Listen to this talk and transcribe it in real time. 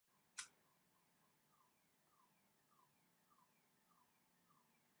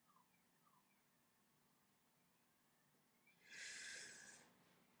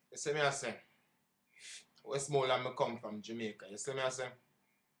You see me I say? Westmoreland me come from Jamaica. You see me I say?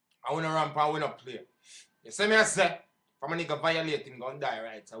 I wanna ramp and wanna play. You see me I say? From a nigga violating gonna die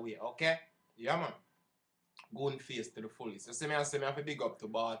right away, okay? Yeah man. Going face to the fullest. You see me I say me have to big up to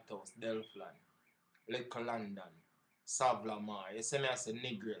Bartos, Delflan, Little London, Savlamar. You see me I say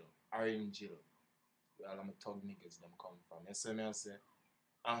Negril, Orange Hill. Where all of my thug niggas them come from. You see me I say?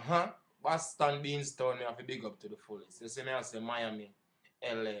 Boston Beanstown me have to big up to the fullest. You see me I say Miami,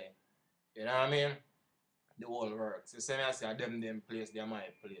 LA. You know what I mean? The whole works. You see me I say them place, they're my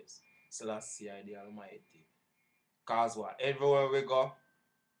place. Selassie the Almighty. Cause what? Everywhere we go,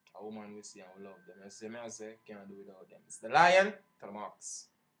 a woman we see and we love them. You see me I say, can't do without them. It's the lion to the max.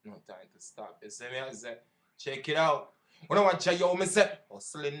 No time to stop. You see me I say, check it out. When I watch yo, me say,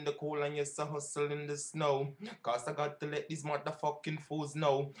 hustle in the cold and yes, I hustle in the snow. Cause I got to let these motherfucking fools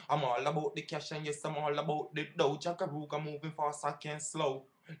know. I'm all about the cash and yes, I'm all about the dough. Jackaruga moving fast, I can't slow.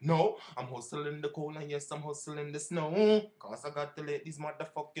 No, I'm hustling the cold and yes, I'm hustling the snow. Cause I got to let these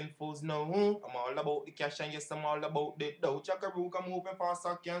motherfucking fools know. I'm all about the cash and yes, I'm all about the dough. Jackaruga moving fast,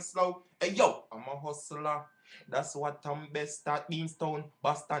 I can't slow. Hey yo, I'm a hustler. That's what I'm best at. Beanstone,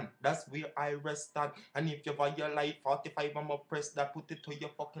 Boston, that's where I rest at. And if you violate 45, I'ma press that. Put it to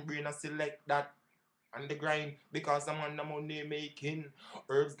your fucking brain and select that. And the grind, because I'm on the money making.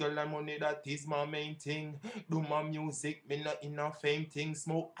 Herbs, girl, and money, that is my main thing. Do my music, me not in a fame thing.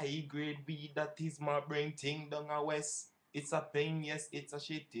 Smoke high grade weed, that is my brain thing. Down a west, it's a pain, yes, it's a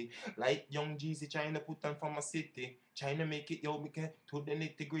shitty. Like young Jeezy trying to put on from a city. Trying to make it, yo, make it to the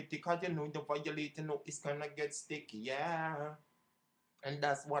nitty gritty. Cause you know you're violating, no, it's gonna get sticky, yeah. And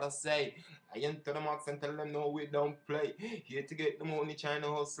that's what I say. I enter the max and tell them no, we don't play. Here to get the money, trying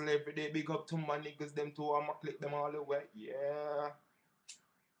to hustle every day. Big up to my niggas, them too. I'ma click them all the way. Yeah.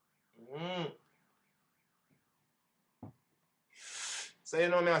 Mm. So you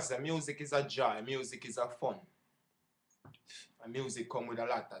know me, I say music is a joy, music is a fun. And music come with a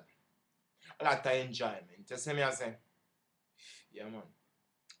lot of enjoyment. You see me, I say, yeah man.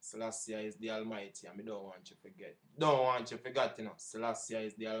 Selassie is the Almighty, and I don't want you to forget. Don't want you to forget, you know. Selassie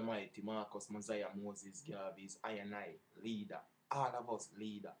is the Almighty. Marcus, Mosiah, Moses, Garvey's, I and I, leader. All of us,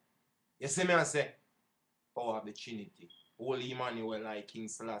 leader. You see me, I say, power of the Trinity. Holy Emmanuel, like King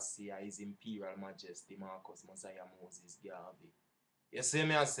Selassie, His Imperial Majesty, Marcus, Mosiah, Moses, Garvey. You see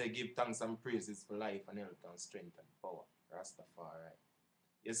me, I say, give thanks and praises for life and health and strength and power. Rastafari.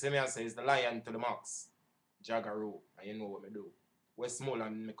 You see me, I say, it's the lion to the max. Jagaro, and you know what me do.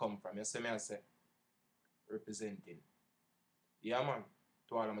 Westmoreland me come from. You see me, I say, representing. Yeah, man.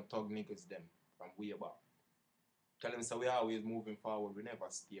 To all of my thug niggas, them, from way back. Tell them, so we always moving forward, we never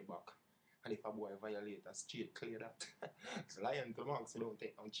stay back. And if a boy violate a straight clear that. It's lion to the max, we don't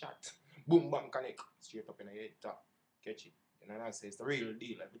take no chat. Boom, bang, connect. Straight up in the head top. Catch it. You know what I say? It's the real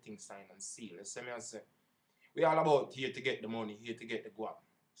deal. Everything signed and sealed. You see me, I say, we all about here to get the money, here to get the guap.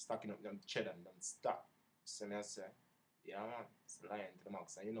 Stacking up them cheddar and them stock. See me, I say, yeah, man. It's the lion to the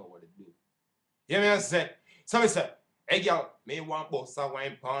max, and you know what it do. Hear me, I say. So me say, hey girl, me want boss a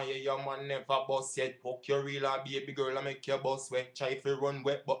wine pan you, your man never boss yet. Poke your real a baby girl and make your boss wet. Try fi run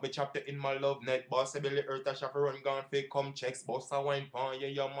wet, but me chop you in my love net. Boss a belly earth a shop run gone fi come checks. Boss a wine pan you,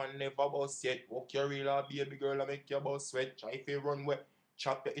 your man never boss yet. Poke your real a baby girl and make your boss wet. Try fi run wet.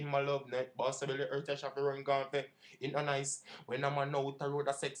 Chop you in my love net. Boss a belly earth a shop run gone fi in a nice. When I'm on out the road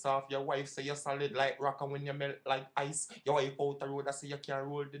a sex off your wife say you solid like rock and when you melt like ice. Your wife out the road a say you can't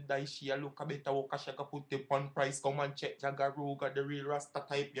roll the dice. She a look a better walk a she can put it on price. Come and check Jagaruga the real Rasta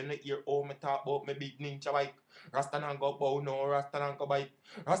type. You know hear how me talk about me big ninja bike. Rasta nan go bow no Rasta nan go bite.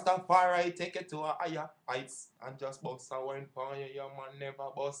 Rastafari take it to a higher heights. And just bust a wine pan you, your man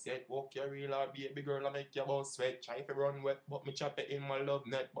never bust yet. Walk your real hard baby girl and make your boss sweat. Try to run wet but me chop it in my love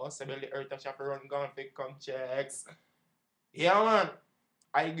net. Boss a belly earth a shop run gone fi come checks. Yeah man,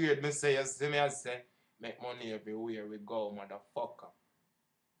 I grade me say you see me I say make money everywhere we go motherfucker.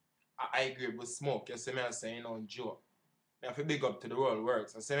 I grade with smoke, you see me I say you know joke. Me have to big up to the world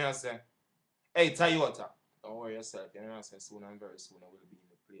works. I see me I say, hey Toyota, don't worry yourself, you know I say soon and very soon I will be in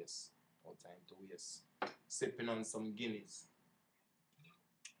the place. No time to waste. Sipping on some Guinness.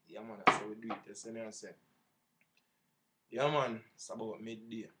 Yeah man, that's how we do it, you see me I say. Yeah man, it's about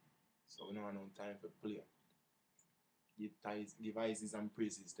midday. So we don't have no time for play. Give ices and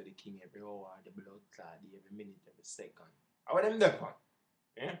praises to the king every hour, the blood clot, every minute, every second. How are them there for?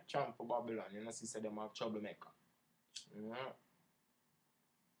 Yeah? Champ for Babylon, you know, see say them have troublemaker. Yeah.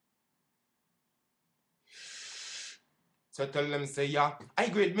 So tell them say yeah, I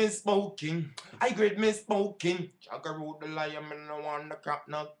grade me smoking. High grade me smoking. Jagger the lion, me no want the crap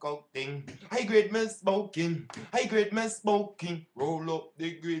knockout thing. High grade me smoking. High grade me smoking. Roll up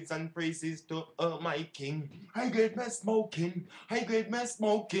the grades and praises to my king. High grade me smoking. High grade me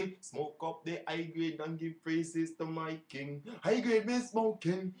smoking. Smoke up the high grade and give praises to my king. High grade me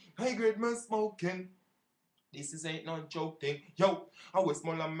smoking. High grade me smoking. This is ain't no joke thing. Yo, I was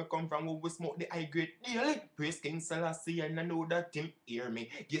small and me come from where we smoke the high grade daily. Praise King Selassie and I know that him hear me.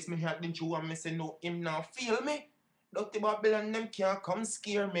 Guess me heart been true and me say no him now feel me. Dirty Babylon them can't come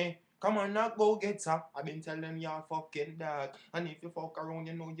scare me. Come on now go get her. I been telling y'all fucking that. And if you fuck around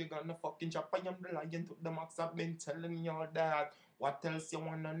you know you're gonna fucking chop. I am the lion to the max. I've been telling y'all that. What else you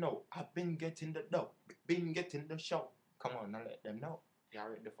wanna know? I've been getting the dough. Been getting the show. Come on now let them know. You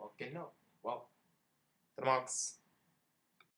already fucking know. Well. To the max.